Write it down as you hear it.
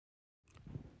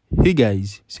Hey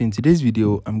guys, so in today's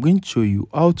video I'm going to show you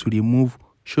how to remove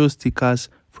show stickers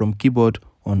from keyboard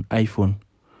on iPhone.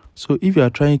 So if you are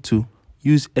trying to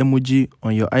use emoji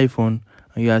on your iPhone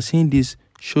and you are seeing these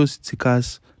show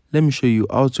stickers, let me show you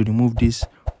how to remove this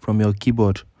from your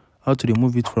keyboard, how to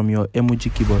remove it from your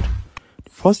emoji keyboard. The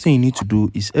first thing you need to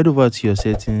do is head over to your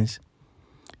settings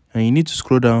and you need to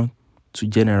scroll down to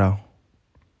general.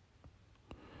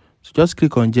 So just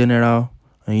click on general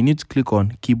and you need to click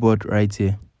on keyboard right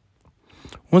here.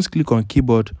 Once click on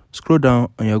keyboard, scroll down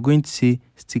and you're going to see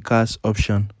stickers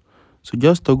option. So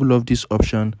just toggle off this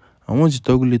option, and once you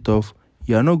toggle it off,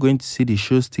 you are not going to see the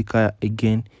show sticker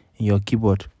again in your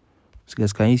keyboard. So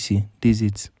guys, can you see? This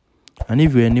is it. And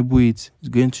if you enable it, it's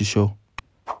going to show.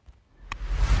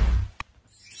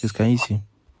 Guys, can you see?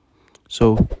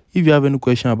 So if you have any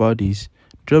question about this,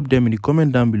 drop them in the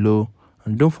comment down below,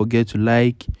 and don't forget to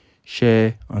like,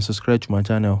 share and subscribe to my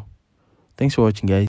channel. Thanks for watching, guys.